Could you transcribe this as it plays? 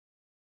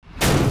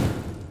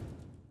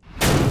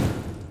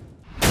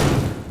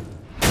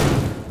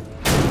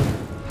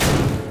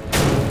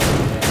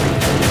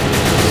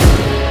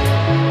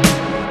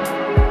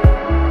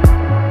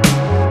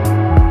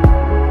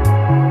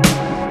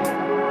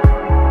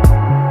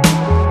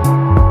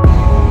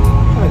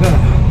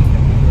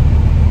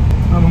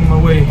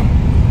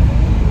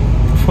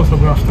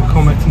photographed the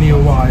Comet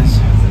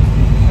Neowise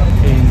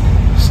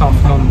in South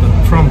London,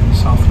 from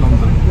South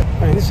London.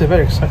 I mean, this is a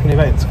very exciting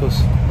event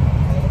because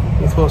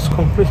it was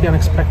completely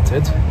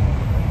unexpected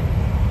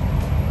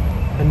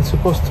and it's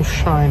supposed to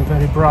shine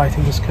very bright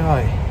in the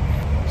sky.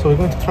 So we're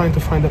going to try to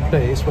find a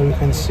place where we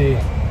can see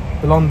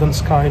the London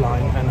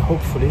skyline and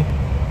hopefully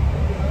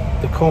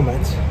the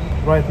comet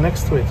right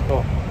next to it,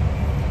 or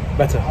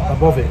better,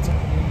 above it.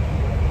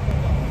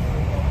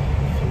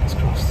 Fingers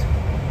crossed.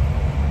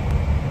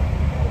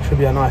 Should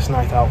be a nice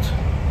night out.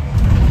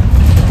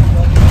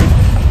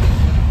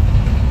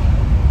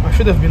 I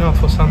should have been out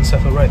for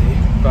sunset already,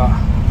 but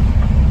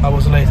I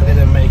was late, I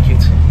didn't make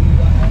it.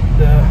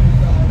 The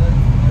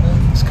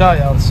sky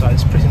outside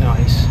is pretty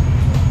nice.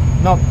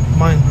 Not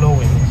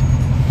mind-blowing,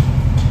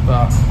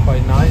 but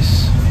quite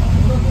nice.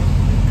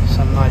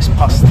 Some nice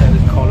pastel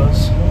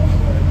colours.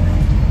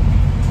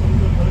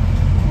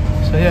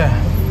 So yeah,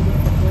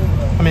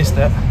 I missed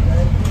it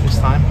this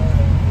time,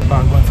 but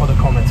I'm going for the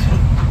comet,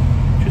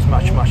 which is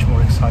much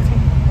more exciting.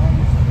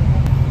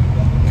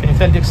 Can you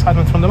tell the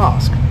excitement from the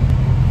mask?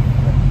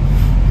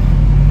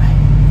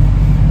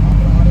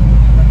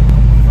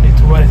 Need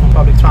to wear it on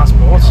public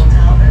transport.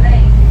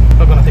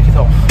 Not gonna take it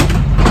off.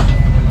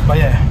 But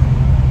yeah,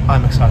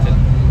 I'm excited.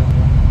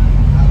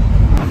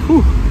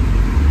 Whew.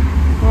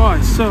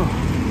 Alright, so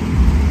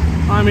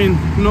I'm in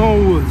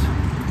Norwood.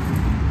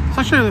 It's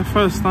actually the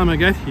first time I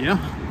get here,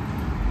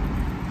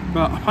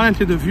 but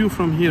apparently the view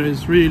from here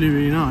is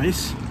really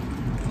nice.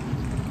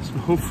 So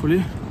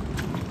hopefully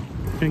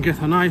we can get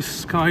a nice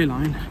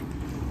skyline,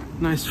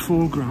 nice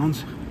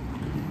foreground,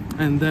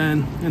 and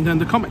then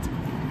the comet.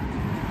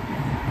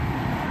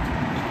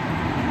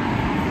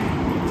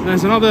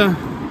 There's another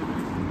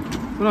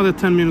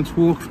 10 minutes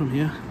walk from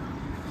here.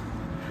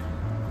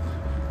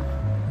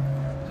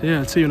 So yeah,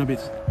 I'll see you in a bit.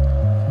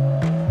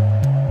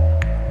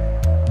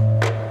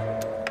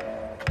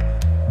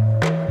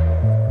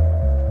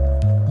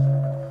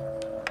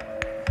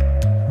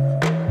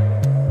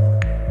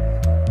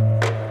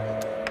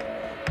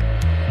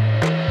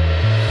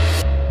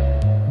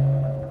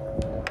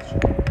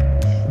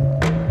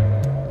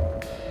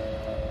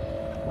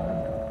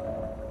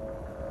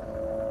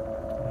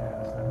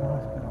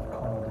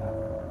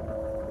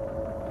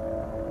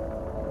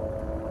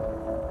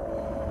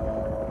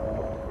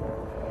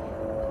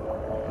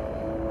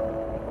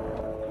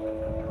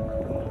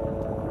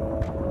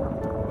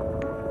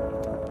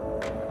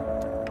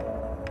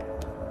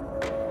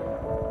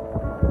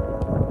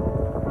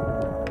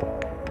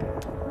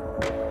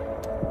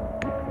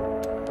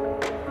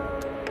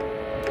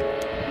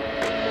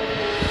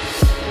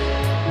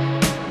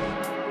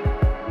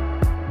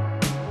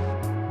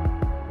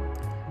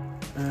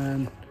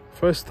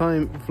 First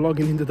time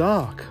vlogging in the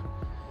dark.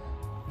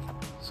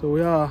 So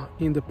we are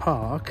in the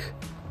park.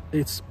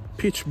 It's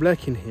pitch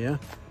black in here.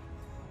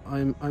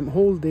 I'm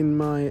holding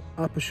my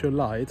aperture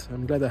light.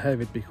 I'm glad I have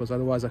it because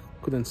otherwise I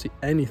couldn't see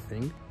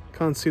anything.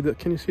 Can't see the,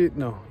 can you see it?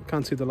 No, you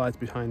can't see the light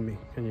behind me,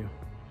 can you?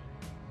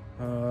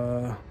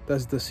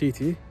 That's the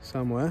city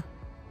somewhere.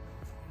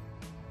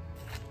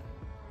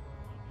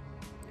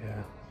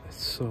 Yeah,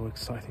 it's so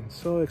exciting,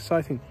 so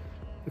exciting.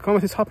 The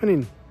comet is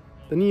happening.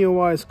 The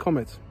Neowise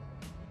comet.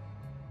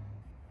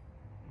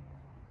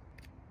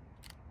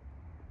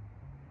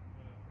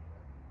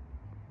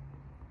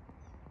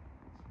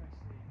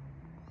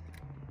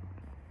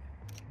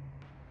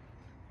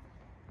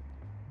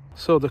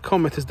 So the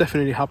comet is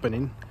definitely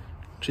happening,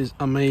 which is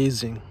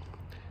amazing.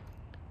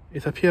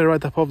 It appeared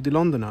right above the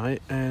London Eye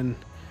and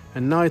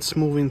now it's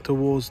moving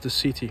towards the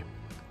city.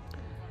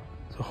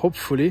 So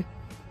hopefully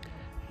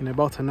in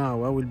about an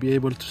hour we'll be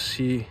able to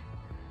see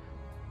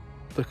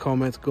the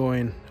comet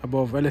going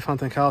above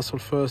Elephant and Castle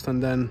first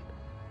and then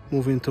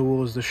moving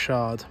towards the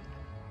Shard.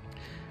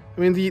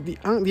 I mean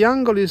the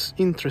angle is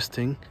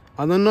interesting.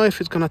 I don't know if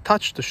it's gonna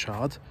touch the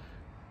Shard,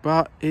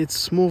 but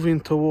it's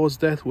moving towards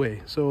that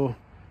way, so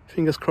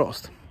fingers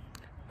crossed.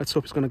 Let's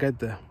hope it's gonna get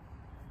there.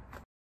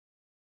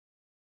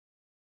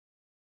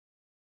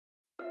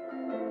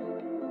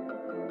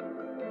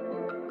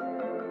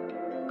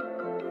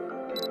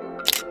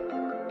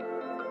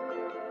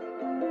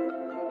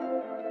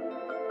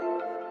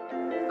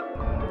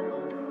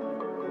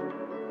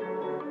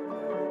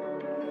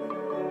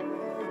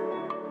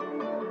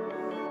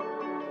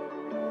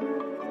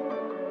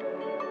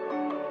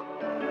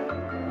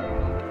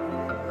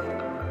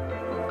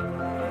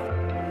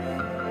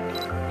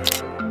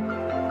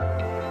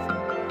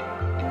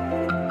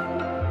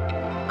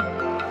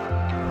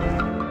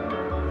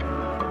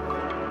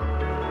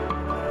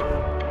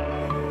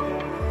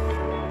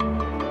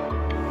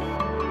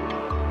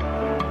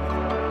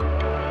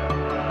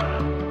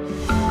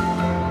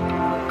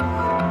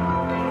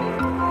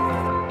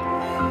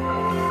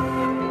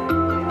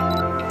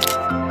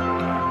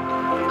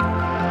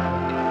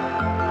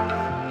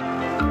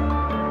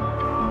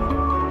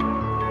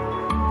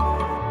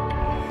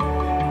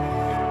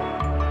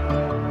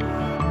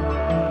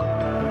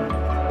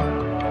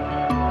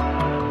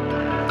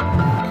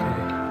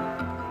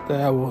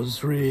 That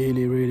was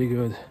really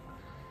good.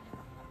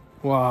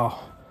 Wow,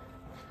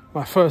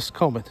 my first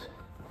comet.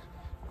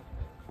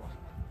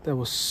 That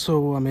was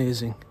so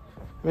amazing.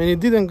 I mean, it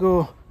didn't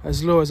go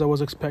as low as I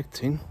was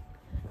expecting,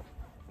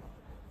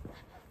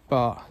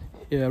 but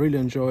yeah, I really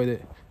enjoyed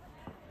it,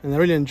 and I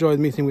really enjoyed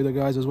meeting with the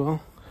guys as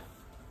well.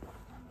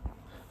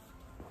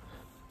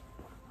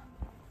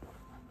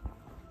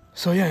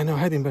 So yeah, now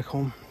heading back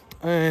home.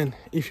 And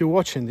if you're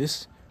watching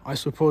this, I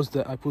suppose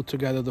that I put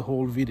together the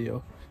whole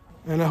video,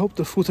 and I hope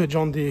the footage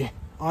on the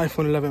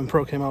iPhone 11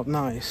 Pro came out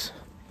nice.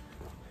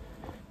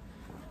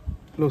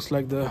 Looks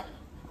like the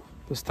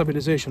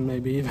stabilization may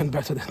be even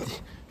better than the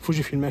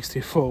Fujifilm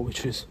X-T4,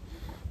 which is,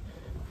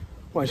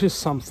 well, it's just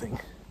something.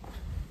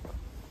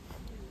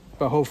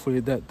 But hopefully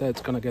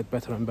that's gonna get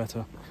better and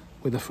better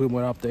with the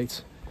firmware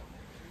updates.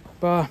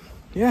 But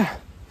yeah,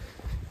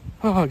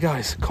 oh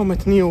guys, Comet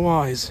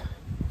Neowise,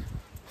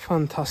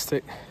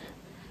 fantastic.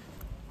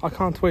 I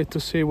can't wait to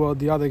see what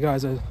the other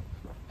guys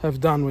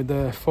have done with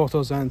the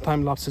photos and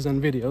time lapses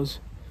and videos.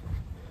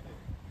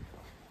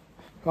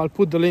 I'll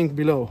put the link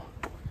below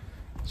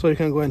so you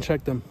can go and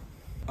check them.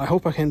 I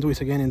hope I can do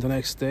it again in the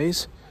next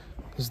days,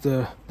 because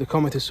the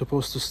comet is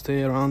supposed to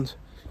stay around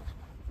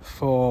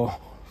for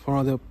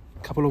another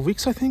couple of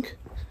weeks, I think.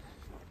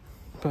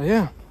 But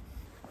yeah,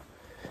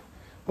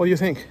 what do you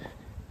think?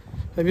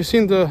 Have you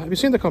seen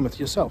the comet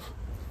yourself?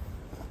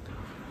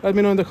 Let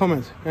me know in the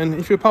comment, and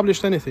if you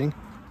published anything,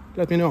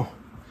 let me know.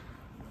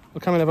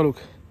 I'll come and have a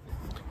look.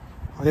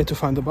 I need to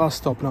find the bus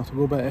stop now to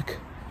go back.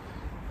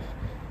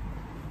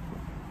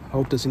 I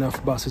hope there's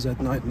enough buses at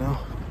night now.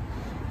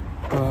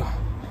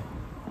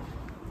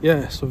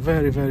 Yeah, so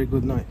very, very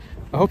good night.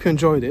 I hope you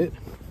enjoyed it,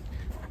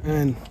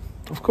 and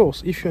of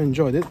course, if you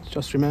enjoyed it,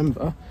 just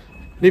remember,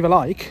 leave a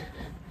like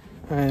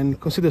and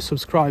consider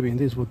subscribing.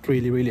 This would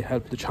really, really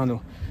help the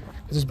channel,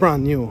 because it's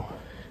brand new.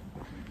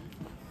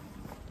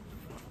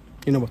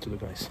 You know what to do,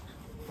 guys.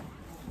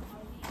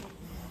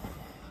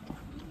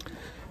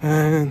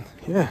 And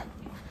yeah,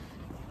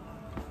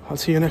 I'll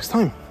see you next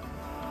time.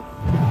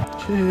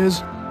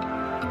 Cheers.